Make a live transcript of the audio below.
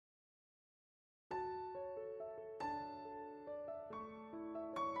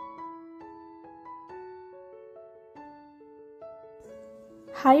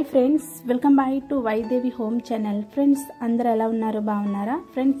Hi friends, welcome back to Vaidevi home channel. Friends అందరూ ఎలా ఉన్నారు? బాగున్నారా?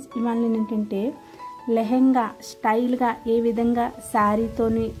 ఫ్రెండ్స్ ఇవాళ నేను ఏంటంటే లెహెంగా స్టైల్గా ఏ విధంగా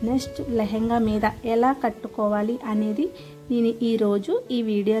శారీతోని నెక్స్ట్ లెహెంగా మీద ఎలా కట్టుకోవాలి అనేది నేను ఈరోజు ఈ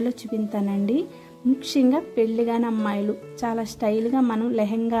వీడియోలో చూపించానండి. ముఖ్యంగా పెళ్ళిగాని అమ్మాయిలు చాలా స్టైల్గా మనం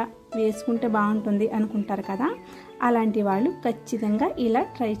లెహెంగా వేసుకుంటే బాగుంటుంది అనుకుంటారు కదా, అలాంటి వాళ్ళు ఖచ్చితంగా ఇలా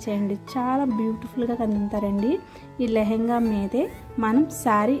ట్రై చేయండి. చాలా బ్యూటిఫుల్గా కనిపిస్తారండి. ఈ లెహెంగా మీదే మనం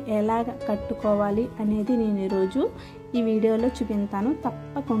శారీ ఎలాగ కట్టుకోవాలి అనేది నేను ఈరోజు ఈ వీడియోలో చూపిస్తాను.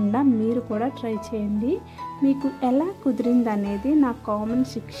 తప్పకుండా మీరు కూడా ట్రై చేయండి. మీకు ఎలా కుదిరింది అనేది నా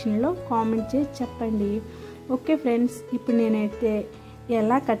కామెంట్ సెక్షన్లో కామెంట్ చేసి చెప్పండి. ఓకే ఫ్రెండ్స్, ఇప్పుడు నేనైతే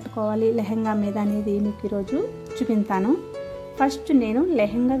ఎలా కట్టుకోవాలి లెహెంగా మీద అనేది మీకు ఈరోజు చూపిస్తాను. ఫస్ట్ నేను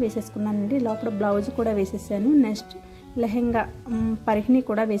లెహెంగా వేసేసుకున్నానండి. లోపల బ్లౌజ్ కూడా వేసేసాను. నెక్స్ట్ లెహెంగా పరిహిణి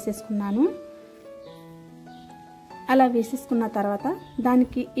కూడా వేసేసుకున్నాను. అలా వేసేసుకున్న తర్వాత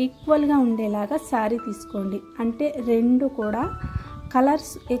దానికి ఈక్వల్గా ఉండేలాగా శారీ తీసుకోండి. అంటే రెండు కూడా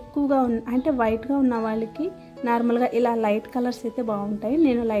కలర్స్ ఎక్కువగా అంటే వైట్గా ఉన్న వాళ్ళకి నార్మల్గా ఇలా లైట్ కలర్స్ అయితే బాగుంటాయి.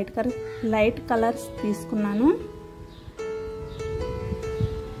 నేను లైట్ కలర్స్ తీసుకున్నాను.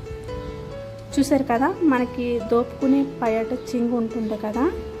 చూసారు కదా, మనకి దోపుకునే పయట చింగు ఉంటుంది కదా,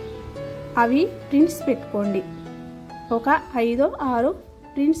 అవి ప్రింట్స్ పెట్టుకోండి. ఒక 5-6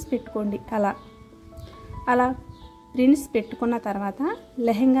 ప్రింట్స్ పెట్టుకోండి. అలా ప్రింట్స్ పెట్టుకున్న తర్వాత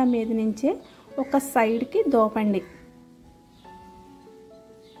లెహెంగా మీద నుంచే ఒక సైడ్కి దోపండి.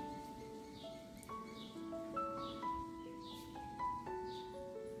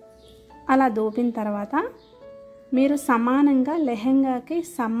 అలా దోపిన తర్వాత మీరు సమానంగా లెహెంగాకి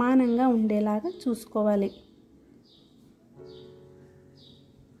సమానంగా ఉండేలాగా చూసుకోవాలి.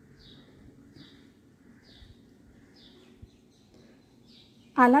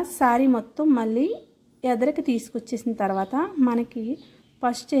 అలా శారీ మొత్తం మళ్ళీ ఎదరికి తీసుకొచ్చేసిన తర్వాత మనకి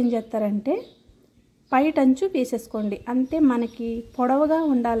ఫస్ట్ ఏం చేస్తారంటే పైటంచు వేసేసుకోండి. అంటే మనకి పొడవుగా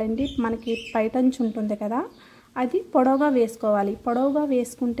ఉండాలండి. మనకి పైటంచు ఉంటుంది కదా, అది పొడవుగా వేసుకోవాలి. పొడవుగా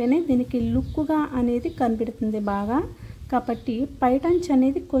వేసుకుంటేనే దీనికి లుక్గా అనేది కనిపెడుతుంది బాగా. కాబట్టి పైటంచు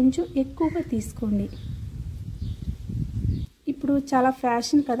అనేది కొంచెం ఎక్కువగా తీసుకోండి. ఇప్పుడు చాలా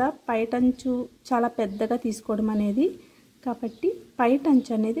ఫ్యాషన్ కదా పైటంచు చాలా పెద్దగా తీసుకోవడం అనేది. కాబట్టి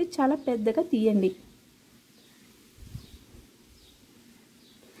పైటంచు అనేది చాలా పెద్దగా తీయండి.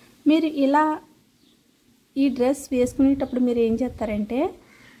 మీరు ఇలా ఈ డ్రెస్ వేసుకునేటప్పుడు మీరు ఏం చేస్తారంటే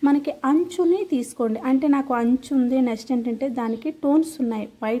మనకి అంచుని తీసుకోండి. అంటే నాకు అంచు ఉంది. నెక్స్ట్ ఏంటంటే దానికి టోన్స్ ఉన్నాయి,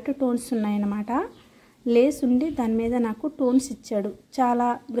 వైట్ టోన్స్ ఉన్నాయన్నమాట. లేస్ ఉండి దాని మీద నాకు టోన్స్ ఇచ్చాడు. చాలా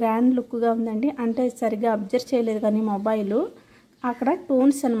గ్రాండ్ లుక్గా ఉందండి. అంటే సరిగ్గా అబ్జర్వ్ చేయలేదు కానీ మొబైల్ అక్కడ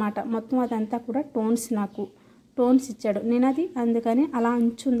టోన్స్ అనమాట. మొత్తం అదంతా కూడా టోన్స్, నాకు టోన్స్ ఇచ్చాడు. నేను అది అందుకని అలా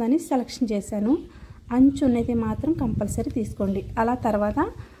అంచు ఉందని సెలెక్షన్ చేశాను. అంచు అనేది మాత్రం కంపల్సరీ తీసుకోండి. అలా తర్వాత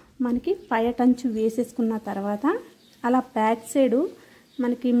మనకి పైటంచు వేసేసుకున్న తర్వాత అలా బ్యాక్ సైడు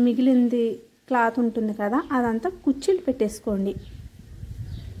మనకి మిగిలింది క్లాత్ ఉంటుంది కదా, అదంతా కుర్చీలు పెట్టేసుకోండి.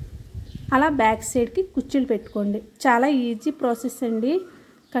 అలా బ్యాక్ సైడ్కి కుర్చీలు పెట్టుకోండి. చాలా ఈజీ ప్రాసెస్ అండి,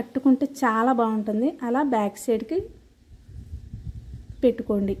 కట్టుకుంటే చాలా బాగుంటుంది. అలా బ్యాక్ సైడ్కి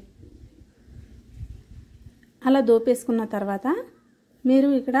పెట్టుకోండి. అలా దోపేసుకున్న తర్వాత మీరు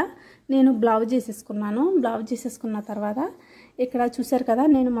ఇక్కడ నేను బ్లౌజ్ చేసేసుకున్నాను. బ్లౌజ్ చేసేసుకున్న తర్వాత ఇక్కడ చూసారు కదా,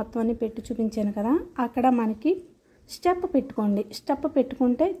 నేను మొత్తం అన్ని పెట్టి చూపించాను కదా, అక్కడ మనకి స్టెప్ పెట్టుకోండి. స్టెప్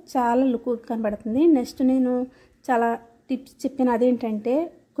పెట్టుకుంటే చాలా లుక్ కనబడుతుంది. నెక్స్ట్ నేను చాలా టిప్స్ చెప్పిన అదేంటంటే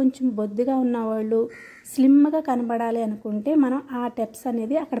కొంచెం బొద్దుగా ఉన్నవాళ్ళు స్లిమ్గా కనబడాలి అనుకుంటే మనం ఆ టిప్స్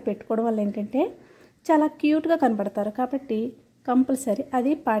అనేది అక్కడ పెట్టుకోవడం వల్ల ఏంటంటే చాలా క్యూట్గా కనబడతారు. కాబట్టి కంపల్సరీ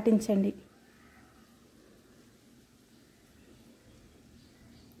అది పాటించండి.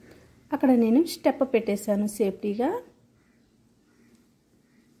 అక్కడ నేను స్టెప్ పెట్టేశాను సేఫ్టీగా.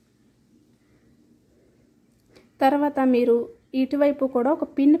 తర్వాత మీరు ఇటువైపు కూడా ఒక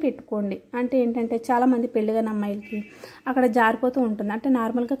పిన్ పెట్టుకోండి. అంటే ఏంటంటే చాలామంది పెళ్ళిగాని అమ్మాయిలకి అక్కడ జారిపోతూ ఉంటుంది. అంటే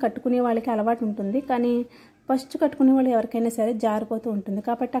నార్మల్గా కట్టుకునే వాళ్ళకి అలవాటు ఉంటుంది, కానీ ఫస్ట్ కట్టుకునే వాళ్ళు ఎవరికైనా సరే జారిపోతూ ఉంటుంది.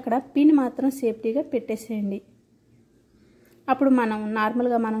 కాబట్టి అక్కడ పిన్ మాత్రం సేఫ్టీగా పెట్టేసేయండి. అప్పుడు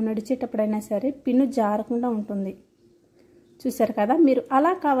నార్మల్గా మనం నడిచేటప్పుడైనా సరే పిన్ను జారకుండా ఉంటుంది. చూసారు కదా, మీరు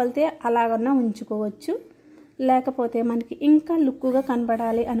అలా కావాలితే అలాగన్నా ఉంచుకోవచ్చు. లేకపోతే మనకి ఇంకా లుక్గా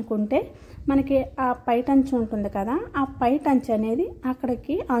కనబడాలి అనుకుంటే మనకి ఆ పైటంచు ఉంటుంది కదా, ఆ పైటంచు అనేది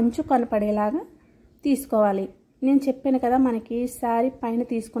అక్కడికి అంచు కనపడేలాగా తీసుకోవాలి. నేను చెప్పాను కదా, మనకి శారీ పైన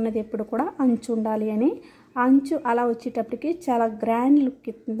తీసుకున్నది ఎప్పుడు కూడా అంచు ఉండాలి అని. అంచు అలా వచ్చేటప్పటికి చాలా గ్రాండ్ లుక్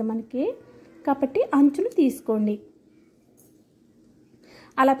ఇస్తుంది మనకి. కాబట్టి అంచును తీసుకోండి.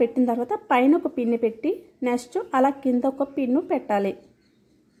 అలా పెట్టిన తర్వాత పైన ఒక పిన్ను పెట్టి నెక్స్ట్ అలా కింద ఒక పిన్ను పెట్టాలి.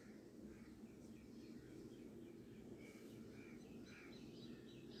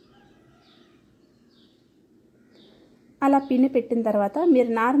 అలా పిన్ పెట్టిన తర్వాత మీరు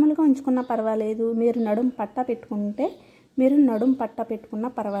నార్మల్గా ఉంచుకున్నా పర్వాలేదు, మీరు నడుం పట్టా పెట్టుకుంటే మీరు నడుం పట్టా పెట్టుకున్నా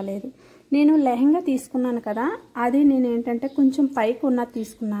పర్వాలేదు. నేను లెహంగా తీసుకున్నాను కదా, అది నేను ఏంటంటే కొంచెం పైకి ఉన్నది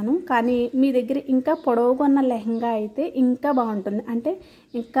తీసుకున్నాను. కానీ మీ దగ్గర ఇంకా పొడవుగా ఉన్న లెహంగా అయితే ఇంకా బాగుంటుంది. అంటే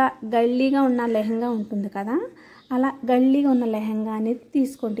ఇంకా గల్లీగా ఉన్న లెహంగా ఉంటుంది కదా, అలా గల్లీగా ఉన్న లెహంగా అనేది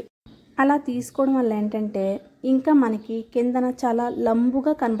తీసుకోండి. అలా తీసుకోవడం వల్ల ఏంటంటే ఇంకా మనకి కిందన చాలా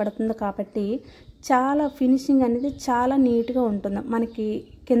లంబుగా కనబడుతుంది కాబట్టి చాలా ఫినిషింగ్ అనేది చాలా నీట్గా ఉంటుంది మనకి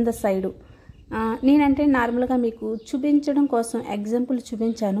కింద సైడు. నేనంటే నార్మల్గా మీకు చూపించడం కోసం ఎగ్జాంపుల్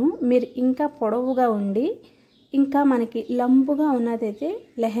చూపించాను. మీరు ఇంకా పొడవుగా ఉండి ఇంకా మనకి లంబుగా ఉన్నదైతే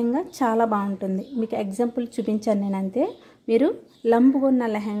లెహంగా చాలా బాగుంటుంది. మీకు ఎగ్జాంపుల్ చూపించాను నేను, అంతే. మీరు లంబుగా ఉన్న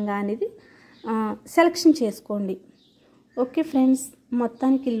లెహంగా అనేది సెలెక్షన్ చేసుకోండి. ఓకే ఫ్రెండ్స్,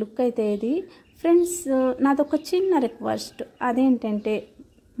 మొత్తానికి లుక్ అయితే ఇది. ఫ్రెండ్స్, నాదొక చిన్న రిక్వెస్ట్, అదేంటంటే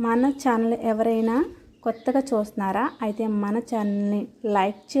మన ఛానల్ ఎవరైనా కొత్తగా చూస్తున్నారా అయితే మన ఛానల్ని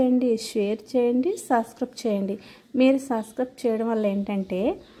లైక్ చేయండి, షేర్ చేయండి, సబ్స్క్రైబ్ చేయండి. మీరు సబ్స్క్రైబ్ చేయడం వల్ల ఏంటంటే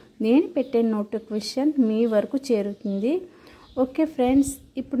నేను పెట్టే నోటిఫికేషన్ మీ వరకు చేరుతుంది. ఓకే ఫ్రెండ్స్,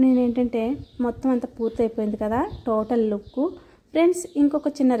 ఇప్పుడు నేను ఏంటంటే మొత్తం అంతా పూర్తయిపోయింది కదా టోటల్ లుక్. ఫ్రెండ్స్, ఇంకొక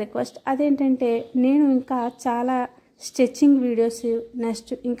చిన్న రిక్వెస్ట్, అదేంటంటే నేను ఇంకా చాలా స్టిచ్చింగ్ వీడియోస్,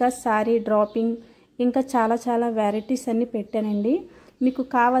 నెక్స్ట్ ఇంకా సారీ డ్రాపింగ్, ఇంకా చాలా వెరైటీస్ అన్నీ పెట్టానండి. మీకు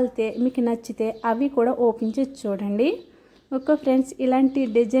కావాలితే మీకు నచ్చితే అవి కూడా ఓపెన్ చేసి చూడండి. ఓకే ఫ్రెండ్స్, ఇలాంటి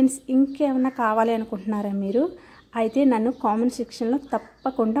డిజైన్స్ ఇంకేమైనా కావాలి అనుకుంటున్నారా మీరు? అయితే నన్ను కామెంట్ సెక్షన్లో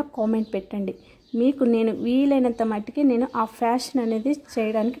తప్పకుండా కామెంట్ పెట్టండి. మీకు నేను వీలైనంత మట్టుకి నేను ఆ ఫ్యాషన్ అనేది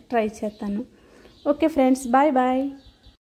చేయడానికి ట్రై చేస్తాను. Okay friends, bye bye.